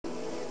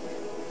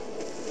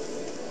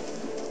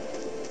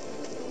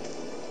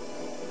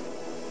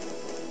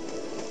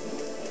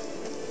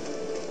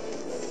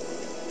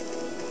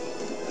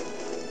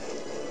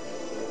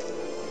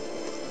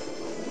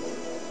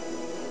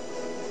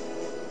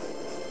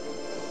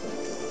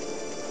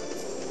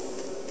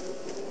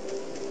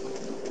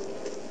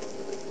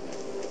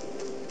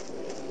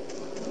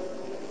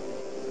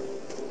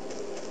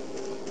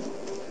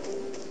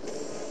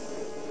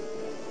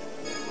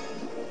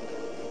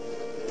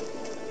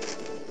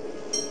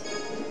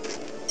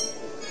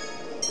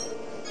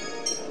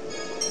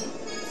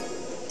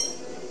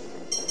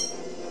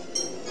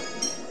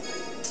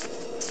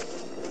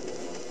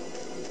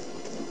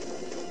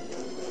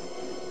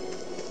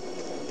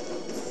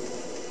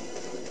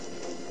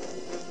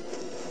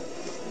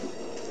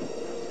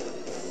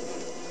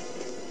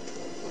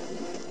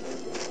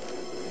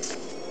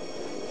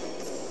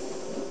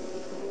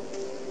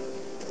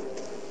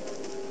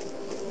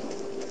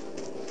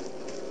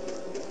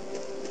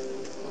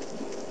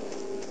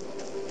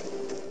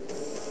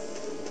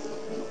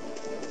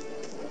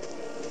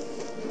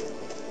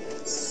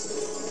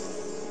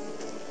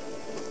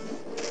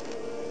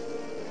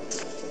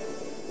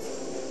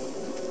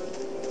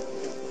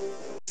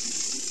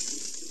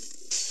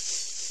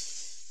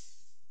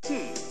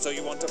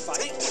you want to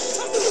fight?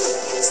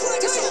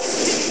 Slide us up!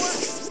 Didn't work!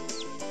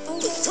 Oh,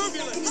 no,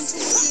 Turbulence! into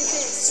the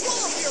abyss.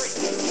 Swallow Fury!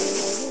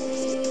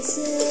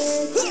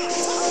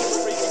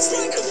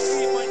 Strike up!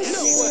 Leave my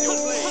enemies with your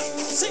blade!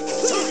 Sink!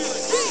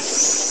 Turbulence!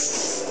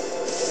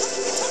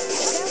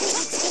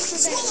 Thou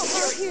wouldst take Swallow revenge,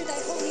 Fury! I'll hear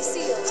thy holy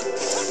seal.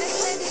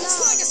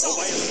 Slag us A off!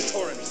 violent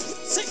torrent!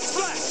 Sink!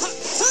 Splash!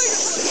 Tiger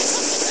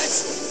Blade!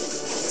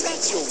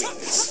 That's your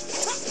weakness!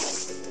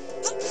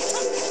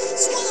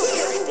 Swallow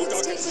Fury! Oh,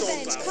 dark Take and storm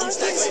revenge, cloud! carve Use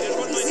that blade and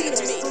run my thy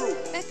enemies seal. through!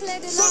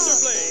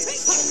 Thunderblade!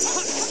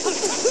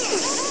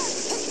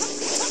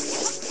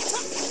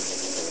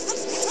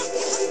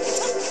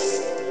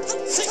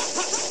 Sink!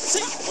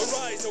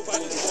 Arise, O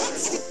violent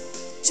torrent!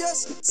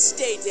 Just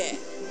stay dead.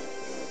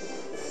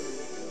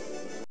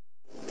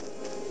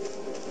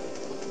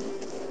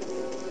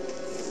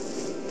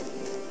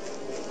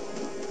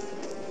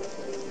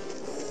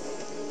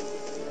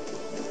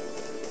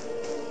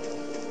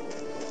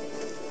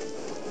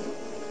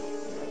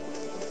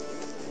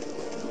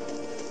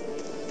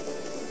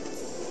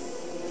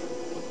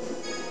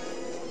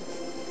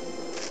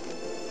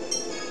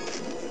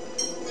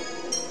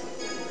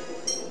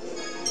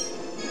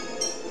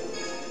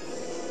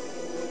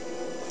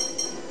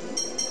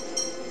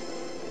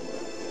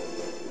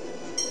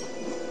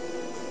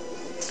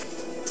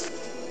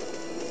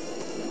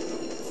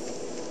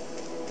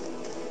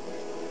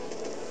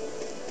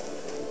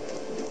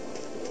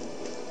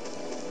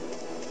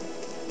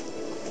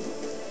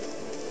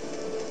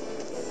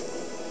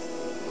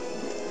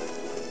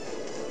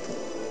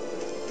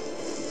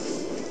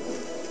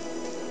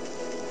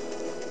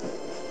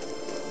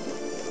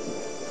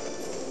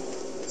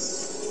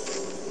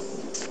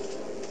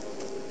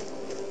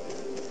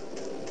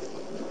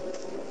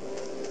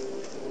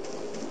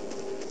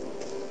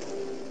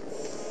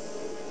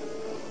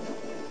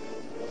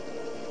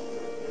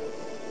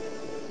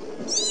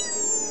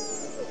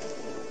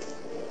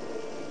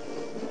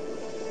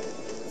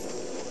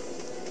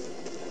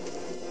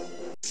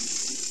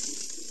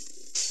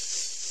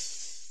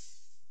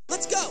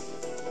 Let's go!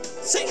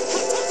 Sink!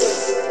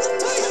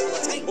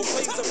 O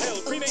flames of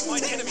hell, cremate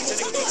mine enemies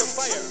and ignite of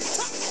fire!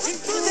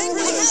 Thank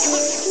God!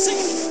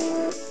 Sink!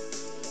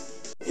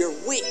 You're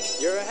weak.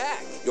 You're a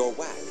hack. You're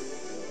whack.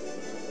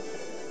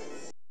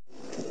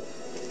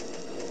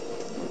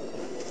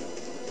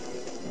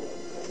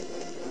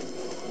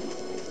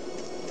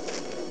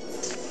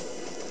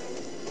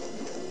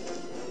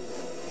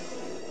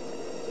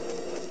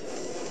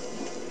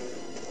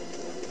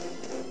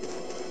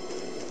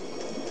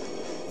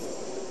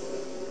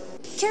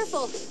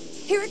 Careful!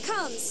 Here it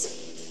comes!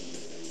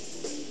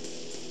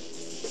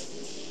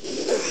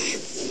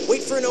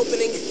 Wait for an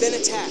opening, then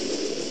attack.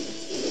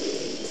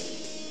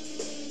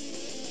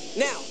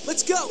 Now,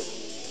 let's go!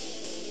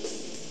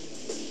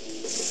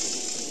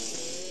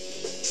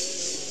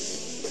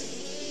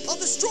 I'll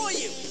destroy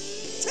you!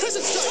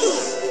 Present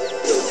strike!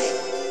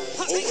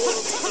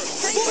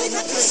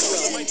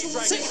 Mighty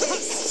dragon!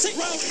 Sink!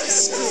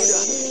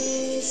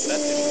 That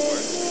didn't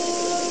work.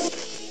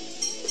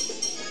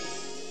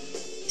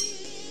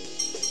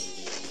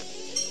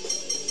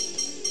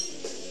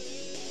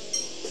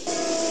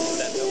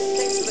 That helped.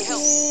 Thanks for the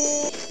help.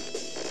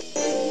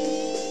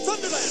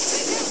 Thunderland!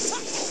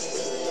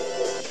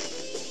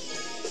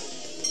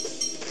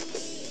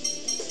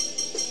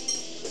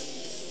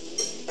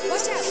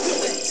 Watch out!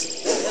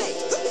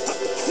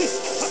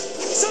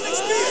 Sonic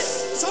Spear!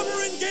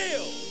 Sovereign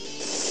Gale!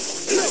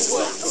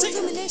 Sink!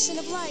 Illumination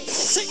of light.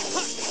 Sink!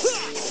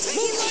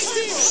 Moonlight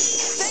Steel!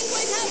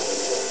 Fangblade Havoc!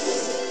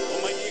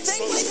 Almighty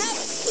Fangblade Explosion!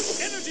 Havoc!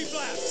 Energy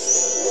Blast!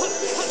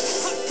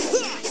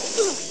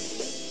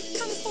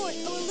 Come forth,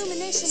 O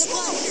illumination of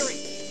Swallow light. Fury!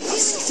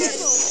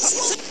 Careful!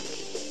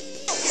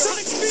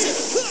 Sonic Spear!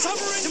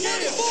 Sovereign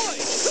Gale! Void!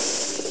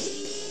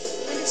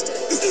 Understood.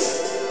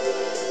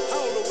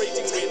 Howl, O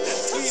raging wind, and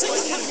please my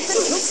enemies!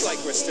 Looks like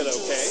we're still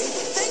okay.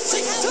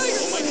 Fangblade Havoc!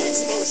 Almighty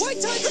Explosion!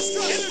 White Tiger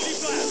Strike! Energy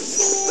Blast!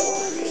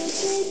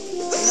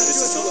 This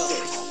is well.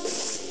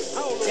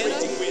 Howl, O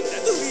raging wind,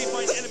 and leave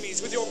mine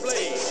enemies with your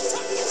blade!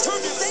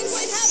 Turbulence!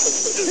 Fangblade Havoc!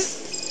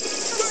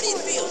 Guardian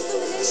Field!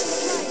 Illumination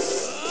of light.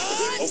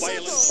 O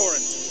violent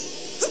torrent!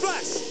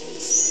 Splash!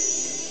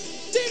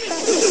 Demon!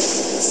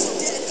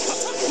 Dead!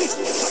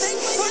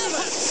 Fangblade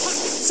Havoc!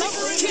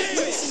 Sovereign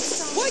Gale!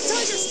 White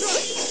Tiger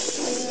Strike!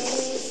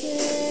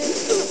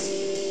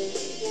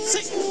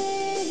 Sink!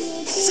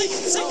 Sink!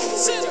 Sink!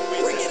 Sink!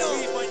 Bring it on!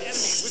 Leave mine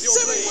enemies with your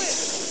Seven blade!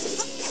 Wind!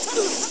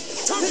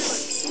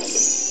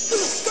 Turbulence!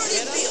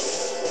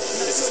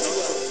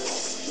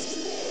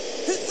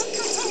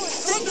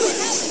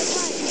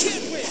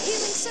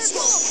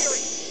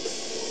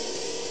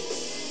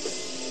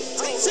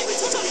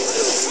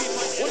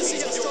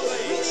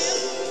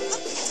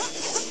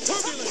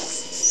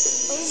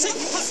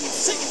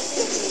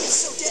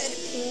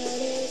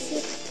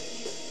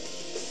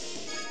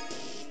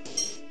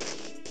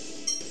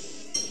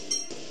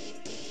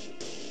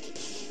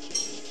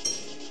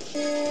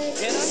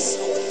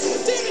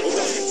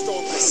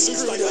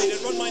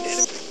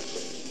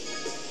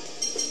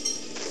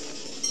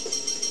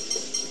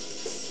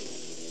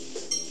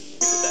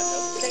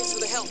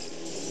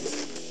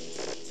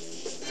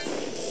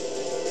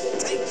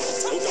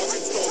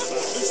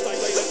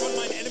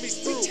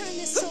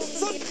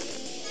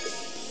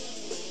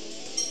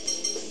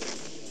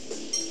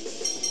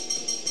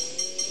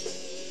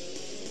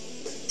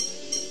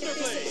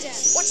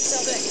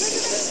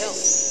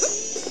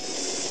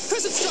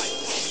 Crescent Strike!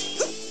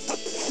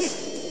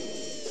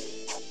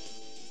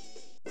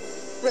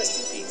 Rest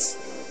in peace.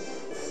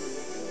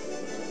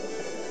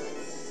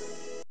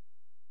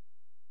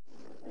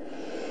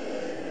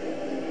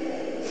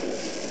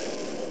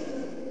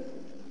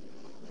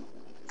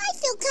 I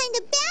feel kind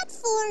of bad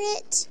for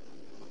it.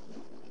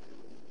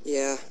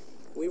 Yeah,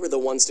 we were the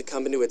ones to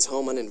come into its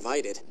home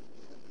uninvited.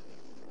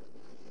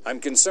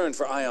 I'm concerned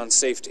for Ion's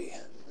safety.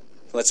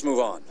 Let's move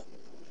on.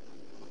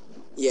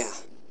 Yeah.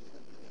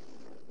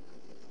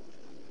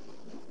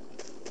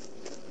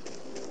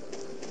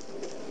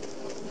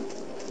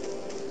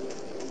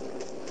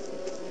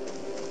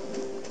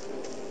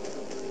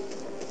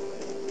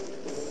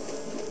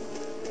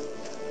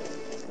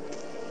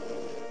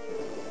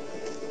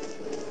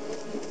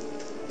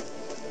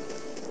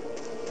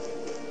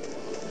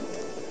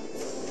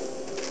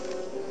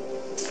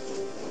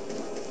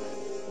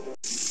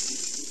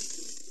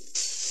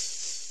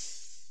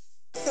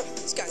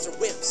 These guys are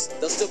wimps.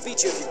 They'll still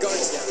beat you if your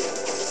guard's down.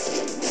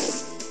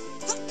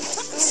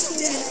 So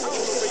dead! Howl the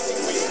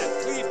raging wind and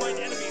cleave mine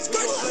enemies with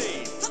your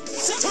blade.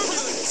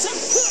 Turbulence!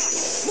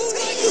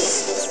 Moonlight!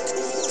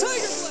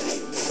 Tiger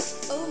Blade!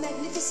 O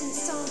magnificent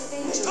song of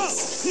angels.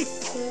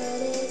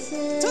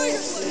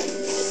 Tiger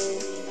Blade!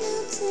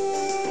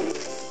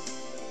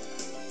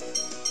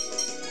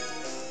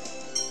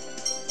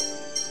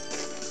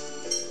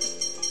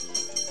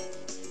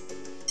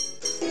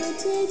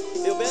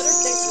 Feel better?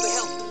 Thanks for the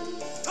help.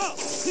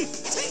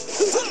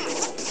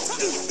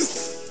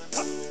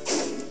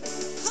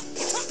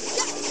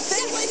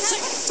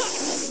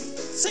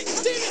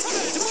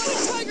 Demonic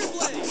Tiger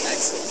Blade!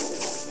 Excellent.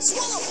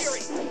 Swallow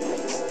Fury!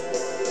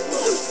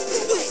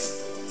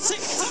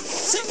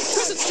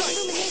 Crescent Strike!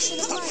 Illumination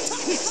of light.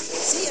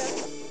 See ya.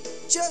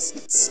 Just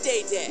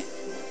stay dead.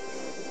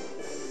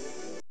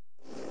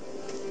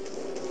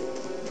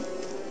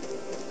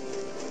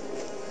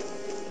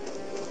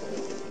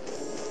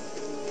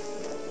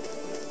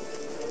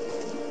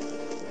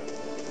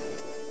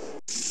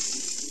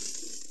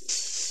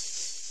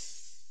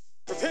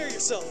 Prepare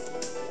yourself.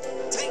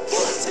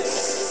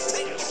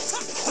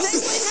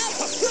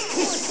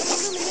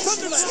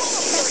 Thunderland!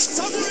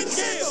 Thunder and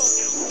Gale!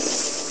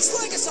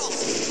 Swag Assault!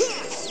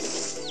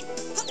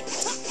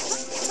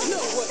 No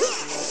way!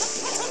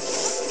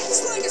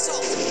 Swag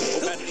Assault!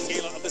 O maddening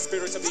gala of the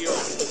spirits of the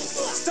earth.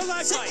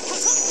 Stalagmite!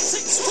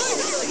 Tiger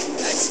Fury!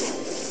 Excellent.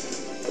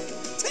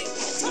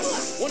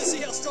 Want to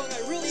see how strong I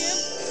really am?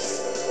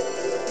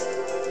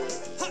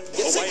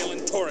 O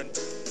violent torrent.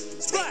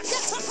 Splash!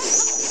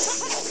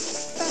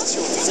 That's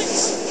your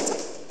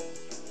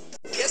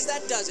Guess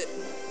that does it.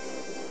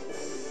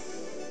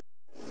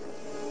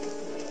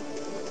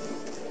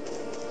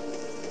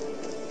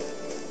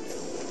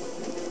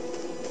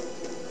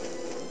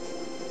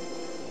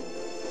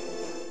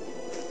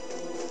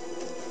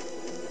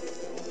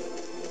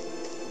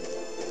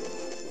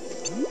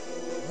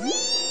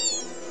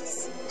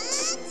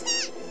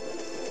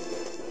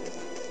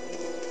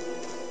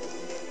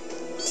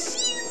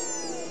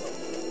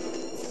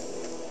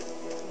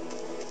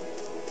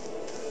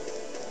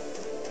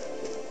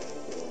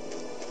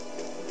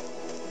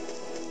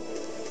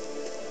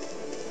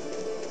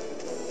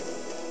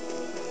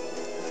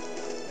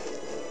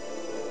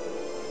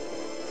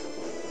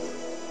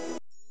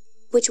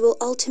 which will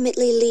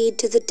ultimately lead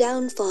to the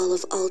downfall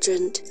of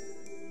Aldrant.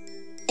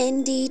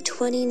 ND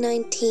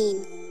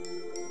 2019.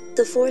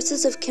 The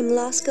forces of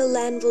Kimlaska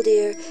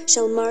Lanvaldir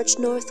shall march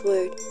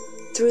northward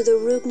through the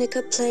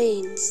Rubnica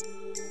Plains.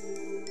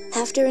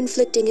 After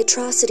inflicting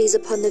atrocities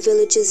upon the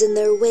villages in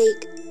their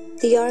wake,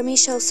 the army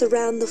shall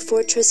surround the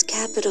fortress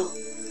capital.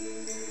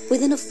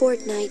 Within a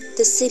fortnight,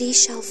 the city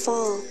shall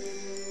fall.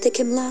 The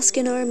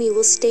Kimlaskan army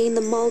will stain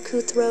the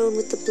Malku throne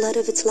with the blood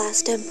of its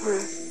last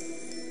emperor.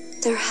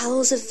 Their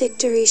howls of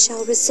victory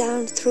shall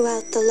resound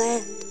throughout the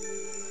land.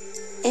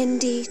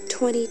 ND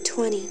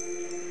 2020.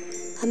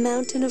 A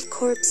mountain of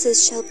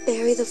corpses shall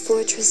bury the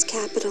fortress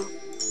capital.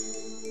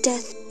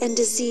 Death and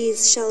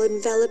disease shall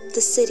envelop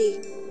the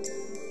city.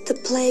 The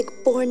plague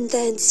born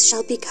thence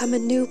shall become a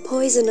new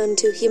poison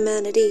unto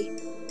humanity,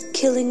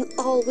 killing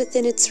all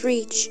within its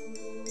reach.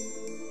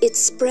 Its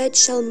spread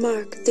shall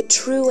mark the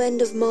true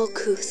end of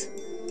Malkuth.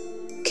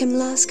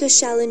 Kimlaska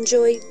shall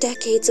enjoy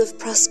decades of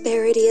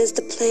prosperity as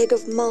the plague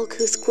of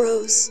Malkuth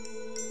grows.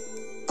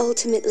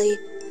 Ultimately,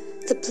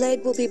 the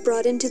plague will be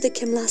brought into the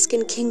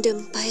Kimlaskan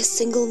kingdom by a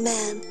single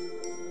man.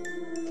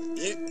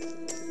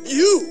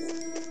 You!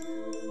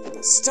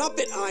 Stop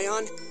it,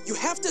 Ion! You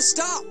have to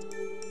stop!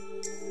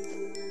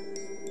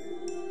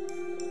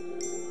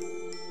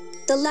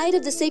 The light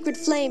of the sacred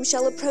flame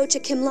shall approach a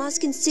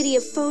Kimlaskan city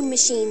of phone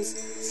machines,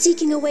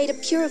 seeking a way to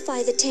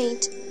purify the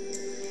taint.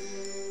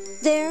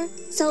 There,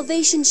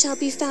 salvation shall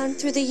be found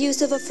through the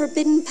use of a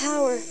forbidden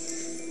power.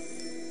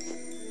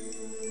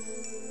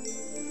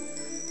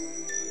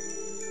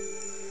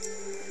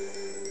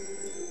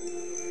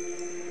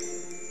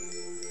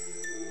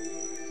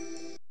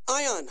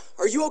 Ion,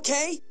 are you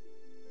okay?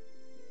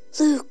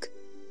 Luke,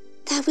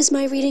 that was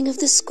my reading of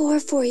the score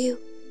for you.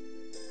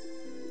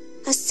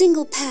 A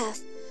single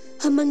path,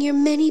 among your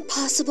many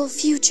possible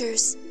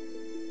futures.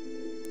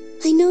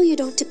 I know you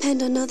don't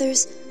depend on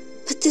others,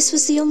 but this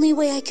was the only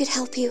way I could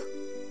help you.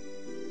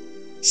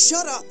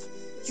 Shut up!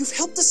 You've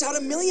helped us out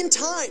 1,000,000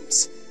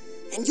 times,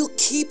 and you'll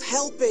keep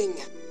helping.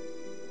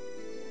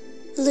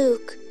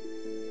 Luke,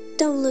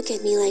 don't look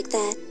at me like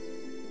that.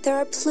 There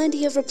are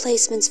plenty of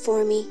replacements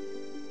for me.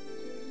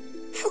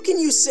 How can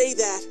you say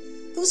that?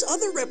 Those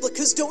other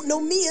replicas don't know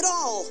me at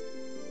all.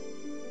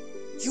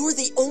 You're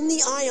the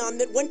only Ion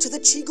that went to the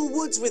Cheagle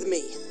Woods with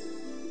me.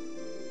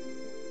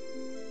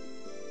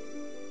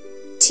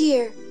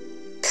 Tyr,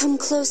 come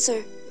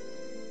closer.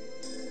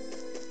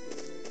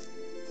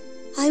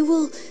 I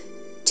will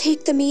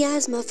take the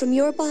miasma from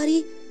your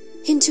body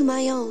into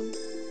my own.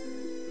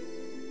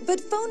 But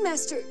Phone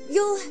Master,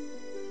 you'll...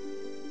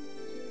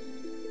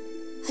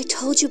 I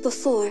told you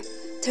before,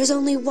 there's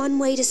only one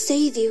way to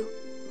save you.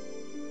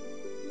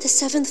 The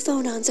 7th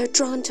phonons are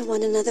drawn to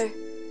one another.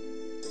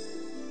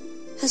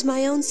 As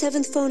my own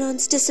 7th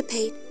phonons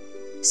dissipate,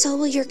 so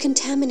will your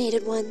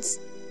contaminated ones.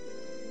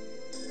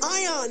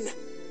 Ion!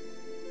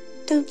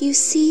 Don't you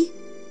see?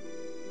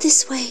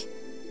 This way.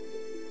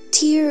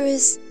 Tyr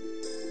is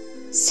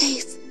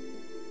safe.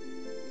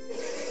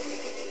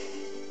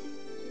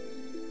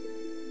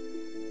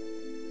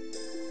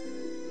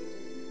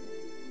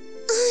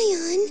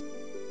 Ion.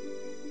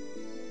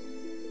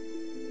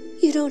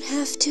 You don't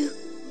have to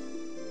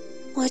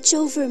watch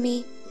over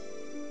me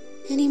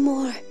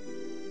anymore,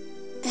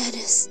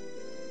 Anis.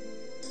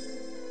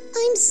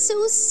 I'm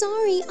so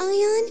sorry,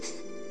 Ion.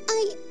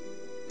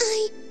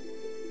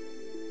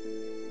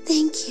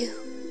 Thank you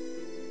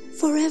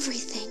for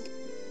everything,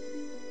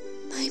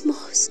 my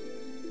most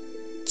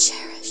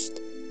cherished.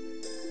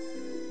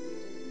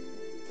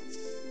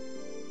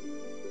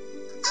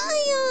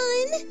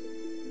 Ion!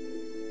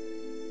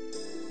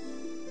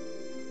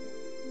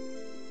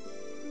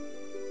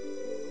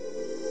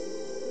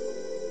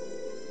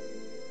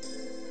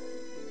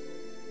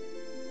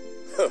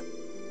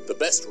 The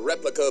best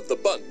replica of the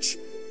bunch,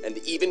 and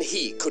even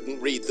he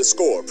couldn't read the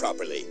score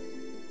properly.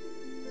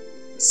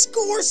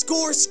 Score,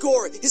 score,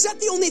 score! Is that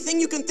the only thing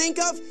you can think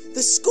of?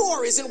 The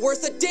score isn't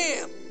worth a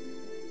damn!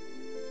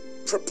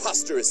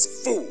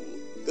 Preposterous fool!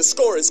 The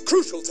score is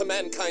crucial to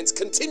mankind's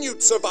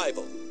continued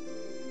survival.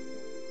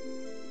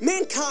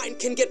 Mankind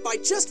can get by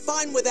just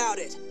fine without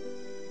it.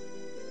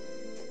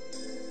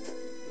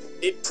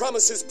 It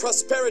promises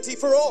prosperity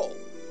for all.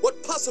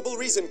 What possible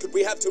reason could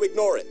we have to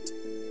ignore it?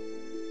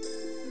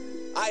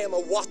 I am a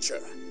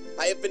watcher.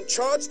 I have been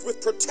charged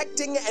with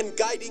protecting and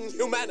guiding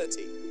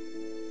humanity.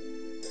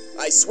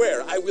 I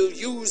swear I will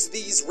use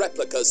these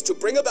replicas to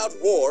bring about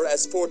war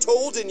as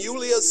foretold in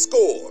Yulia's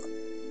score.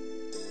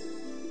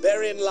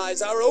 Therein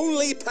lies our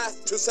only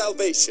path to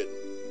salvation.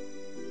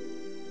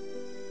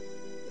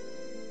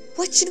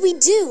 What should we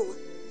do?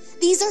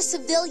 These are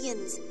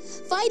civilians.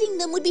 Fighting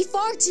them would be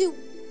far too...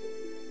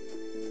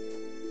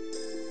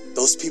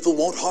 Those people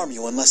won't harm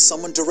you unless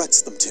someone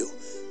directs them to.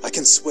 I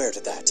can swear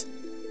to that.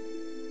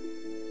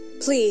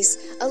 Please,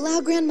 allow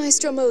Grand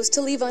Maestro Mose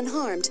to leave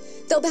unharmed.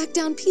 They'll back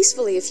down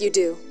peacefully if you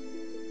do.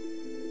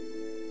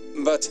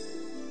 But...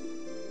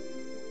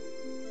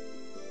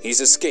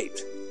 he's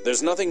escaped.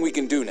 There's nothing we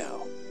can do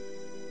now.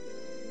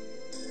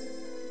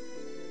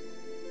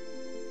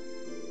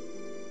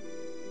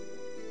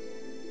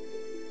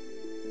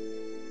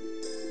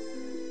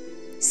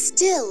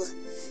 Still,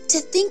 to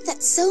think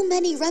that so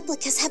many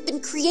replicas have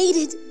been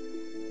created.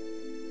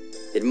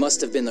 It must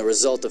have been the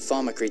result of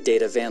Thaumacrite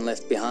data Van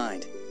left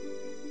behind.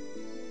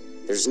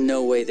 There's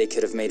no way they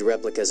could have made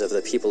replicas of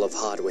the people of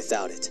Hod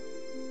without it.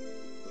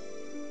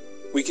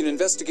 We can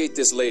investigate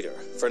this later.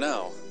 For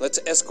now, let's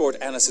escort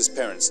Anis's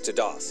parents to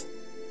Doth.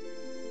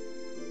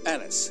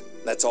 Anis,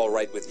 that's all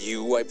right with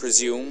you, I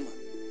presume?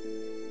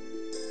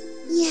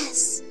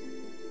 Yes.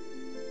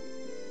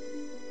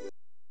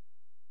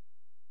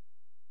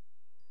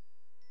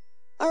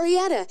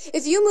 Arietta,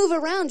 if you move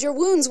around, your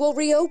wounds will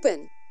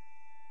reopen.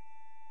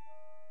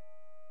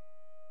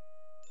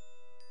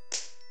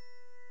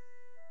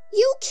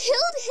 You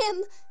killed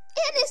him!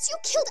 Anis, you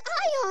killed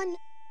Ion!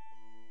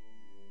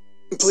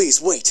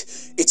 Please, wait.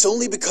 It's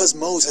only because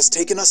Mose has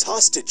taken us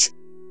hostage.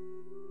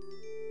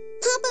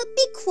 Papa,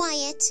 be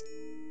quiet.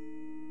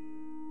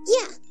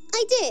 Yeah,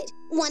 I did.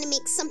 Want to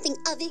make something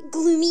of it,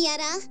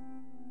 Gloomietta?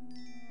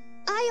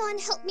 Ion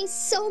helped me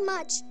so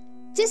much.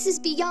 This is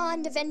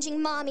beyond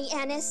avenging Mommy,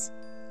 Anis.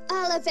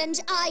 I'll avenge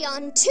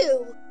Ion,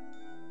 too.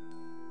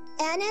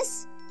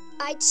 Anis,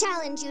 I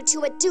challenge you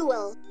to a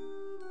duel.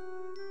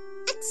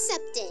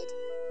 Accepted.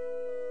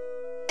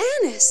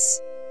 Anis!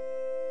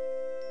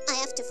 I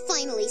have to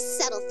finally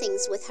settle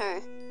things with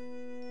her.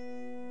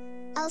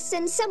 I'll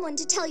send someone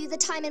to tell you the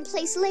time and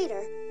place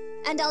later,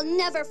 and I'll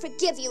never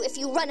forgive you if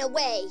you run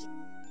away.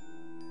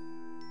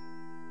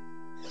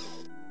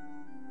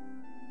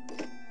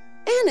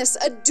 Anis,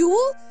 a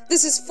duel?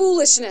 This is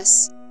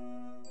foolishness.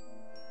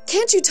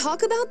 Can't you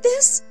talk about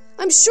this?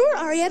 I'm sure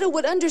Arietta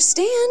would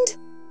understand.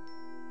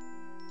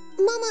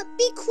 Mama,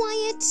 be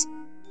quiet.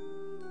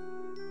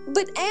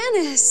 But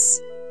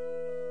Anis...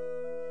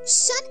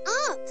 Shut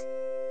up!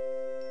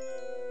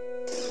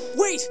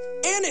 Wait!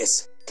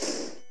 Anis!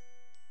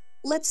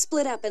 Let's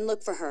split up and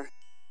look for her.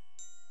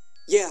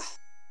 Yeah.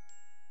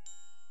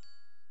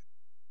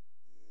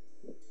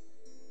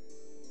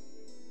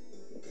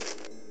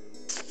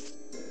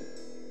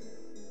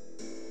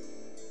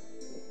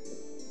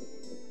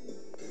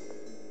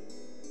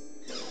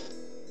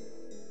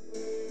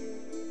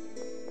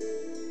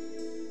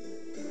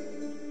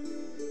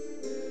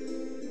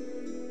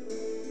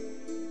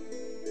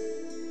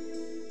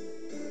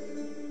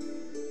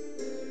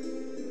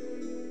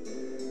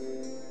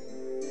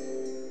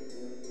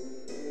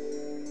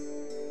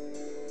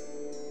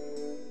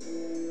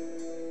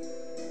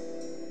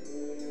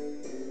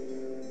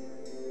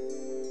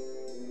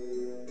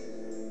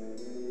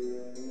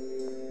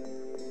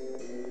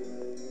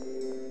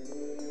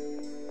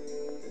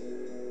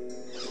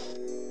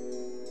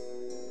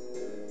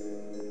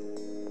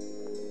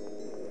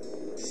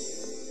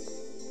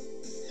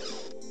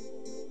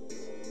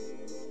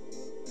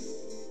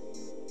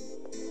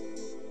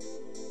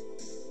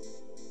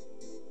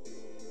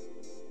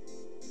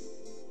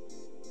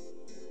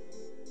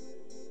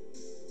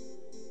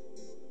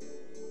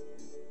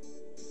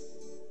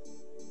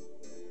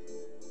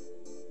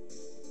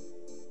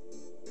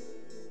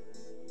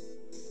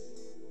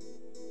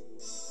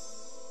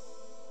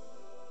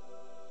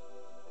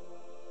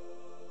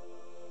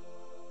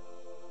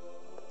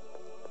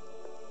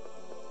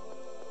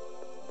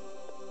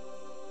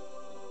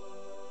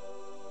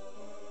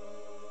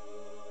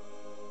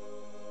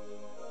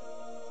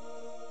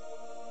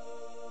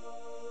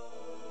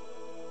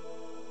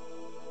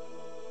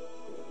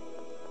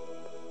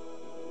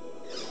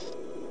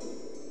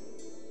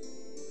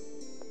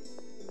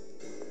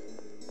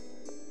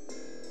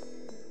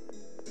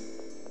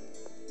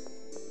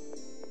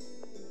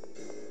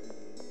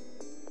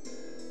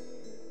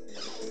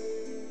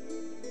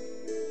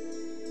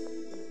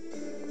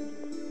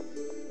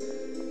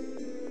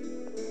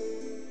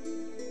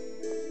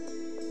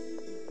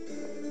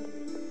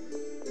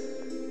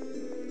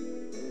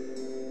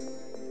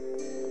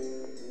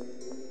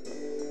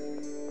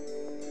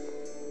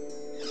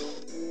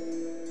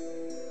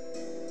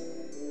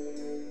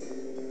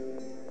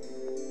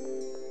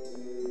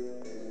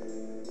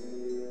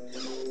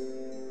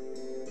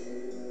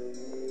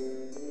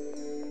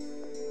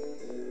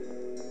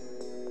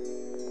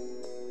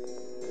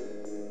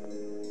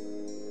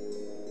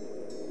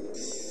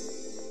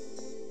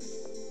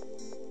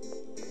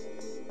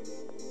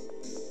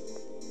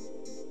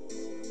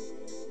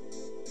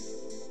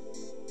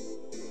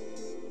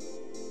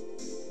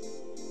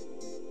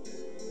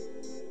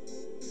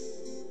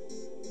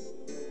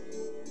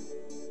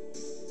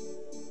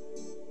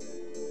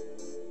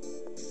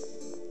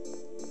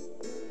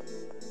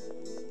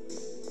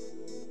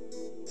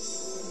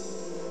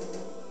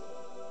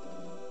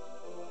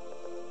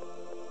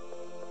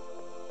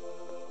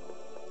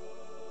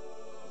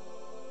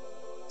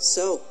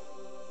 So,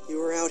 you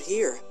were out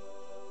here.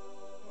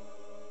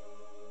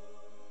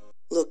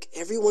 Look,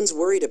 everyone's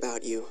worried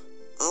about you.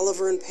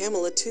 Oliver and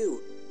Pamela, too.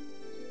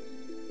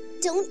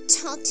 Don't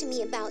talk to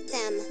me about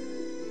them.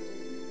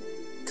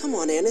 Come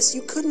on, Anis,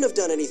 you couldn't have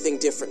done anything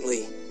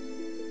differently.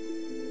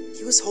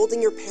 He was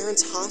holding your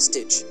parents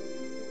hostage.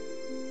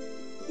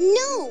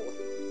 No!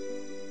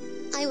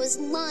 I was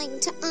lying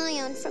to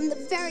Ion from the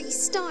very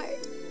start.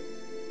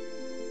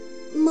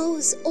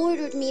 Mose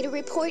ordered me to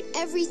report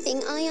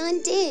everything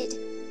Ion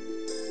did.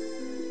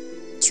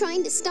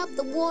 Trying to stop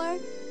the war,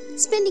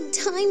 spending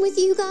time with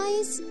you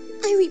guys,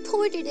 I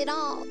reported it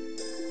all.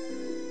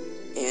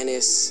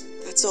 Anis,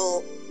 that's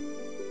all...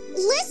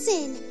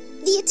 Listen!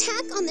 The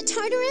attack on the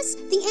Tartarus,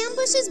 the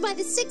ambushes by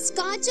the 6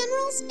 god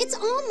generals, it's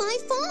all my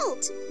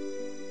fault!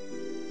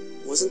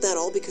 Wasn't that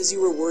all because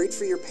you were worried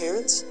for your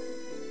parents?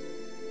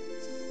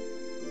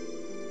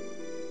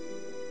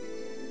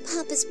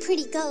 Papa's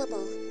pretty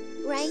gullible,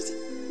 right?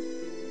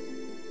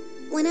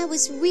 When I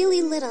was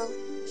really little,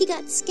 he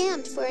got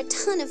scammed for a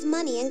ton of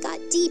money and got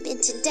deep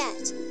into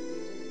debt.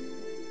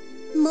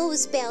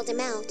 Mose bailed him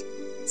out.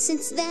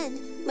 Since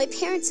then, my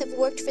parents have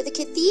worked for the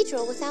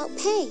cathedral without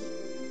pay.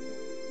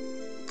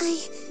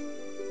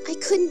 I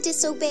couldn't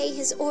disobey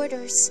his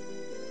orders.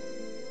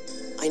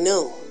 I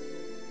know.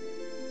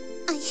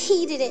 I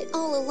hated it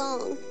all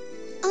along.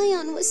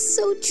 Ion was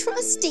so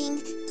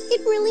trusting.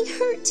 It really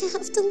hurt to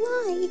have to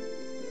lie.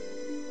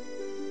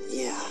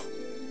 Yeah.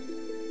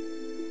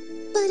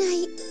 But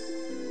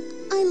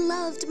I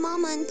loved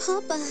Mama and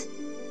Papa.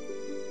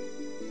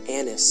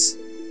 Anis,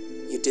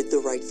 you did the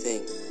right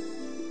thing.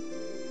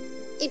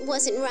 It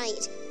wasn't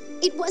right.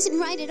 It wasn't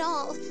right at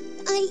all.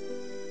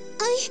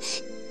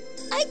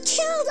 I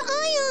killed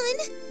Ion!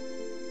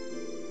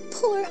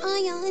 Poor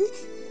Ion.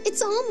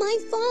 It's all my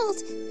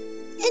fault.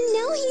 And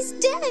now he's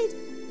dead.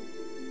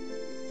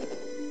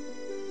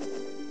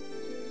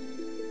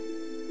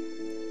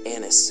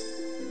 Anis,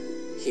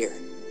 here,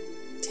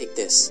 take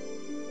this.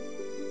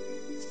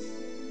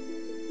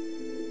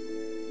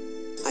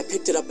 I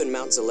picked it up in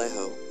Mount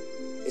Zalejo.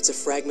 It's a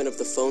fragment of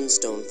the phone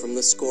stone from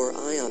the score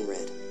Ion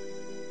read.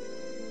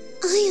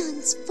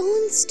 Ion's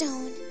phone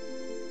stone.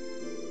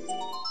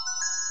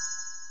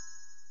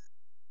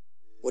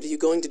 you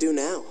going to do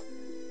now?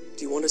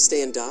 Do you want to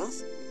stay in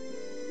Doth?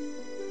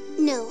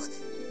 No,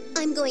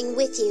 I'm going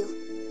with you.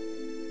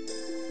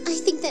 I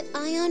think that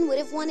Ion would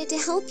have wanted to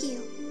help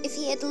you if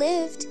he had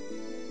lived.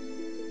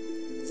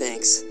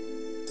 Thanks.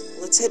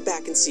 Let's head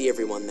back and see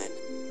everyone then.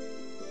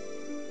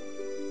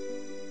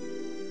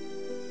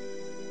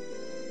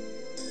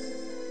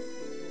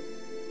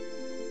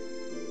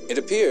 It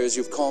appears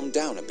you've calmed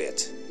down a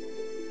bit.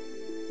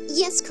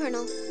 Yes,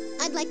 Colonel.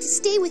 I'd like to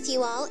stay with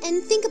you all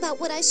and think about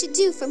what I should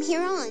do from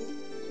here on.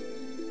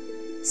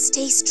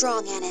 Stay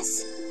strong,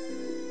 Anis.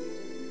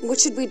 What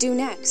should we do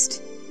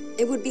next?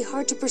 It would be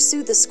hard to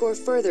pursue the score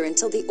further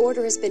until the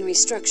order has been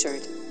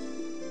restructured.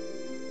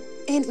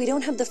 And we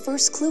don't have the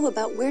first clue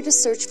about where to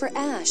search for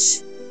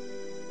Ash.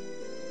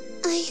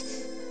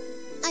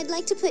 I'd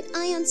like to put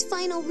Ion's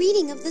final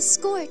reading of the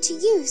score to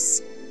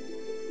use.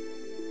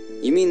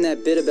 You mean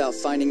that bit about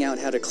finding out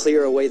how to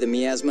clear away the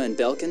miasma in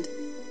Belkand?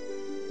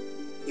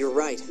 You're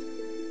right.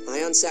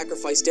 Ion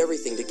sacrificed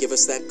everything to give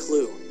us that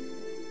clue.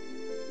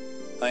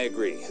 I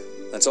agree.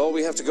 That's all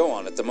we have to go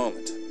on at the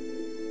moment.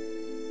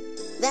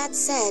 That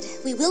said,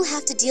 we will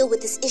have to deal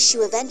with this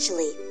issue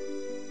eventually.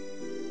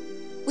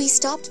 We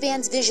stopped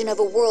Van's vision of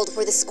a world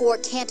where the score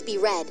can't be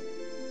read.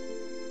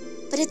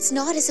 But it's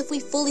not as if we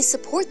fully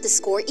support the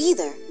score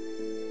either.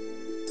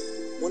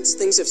 Once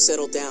things have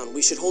settled down,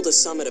 we should hold a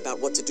summit about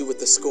what to do with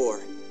the score.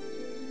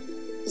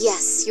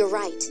 Yes, you're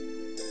right.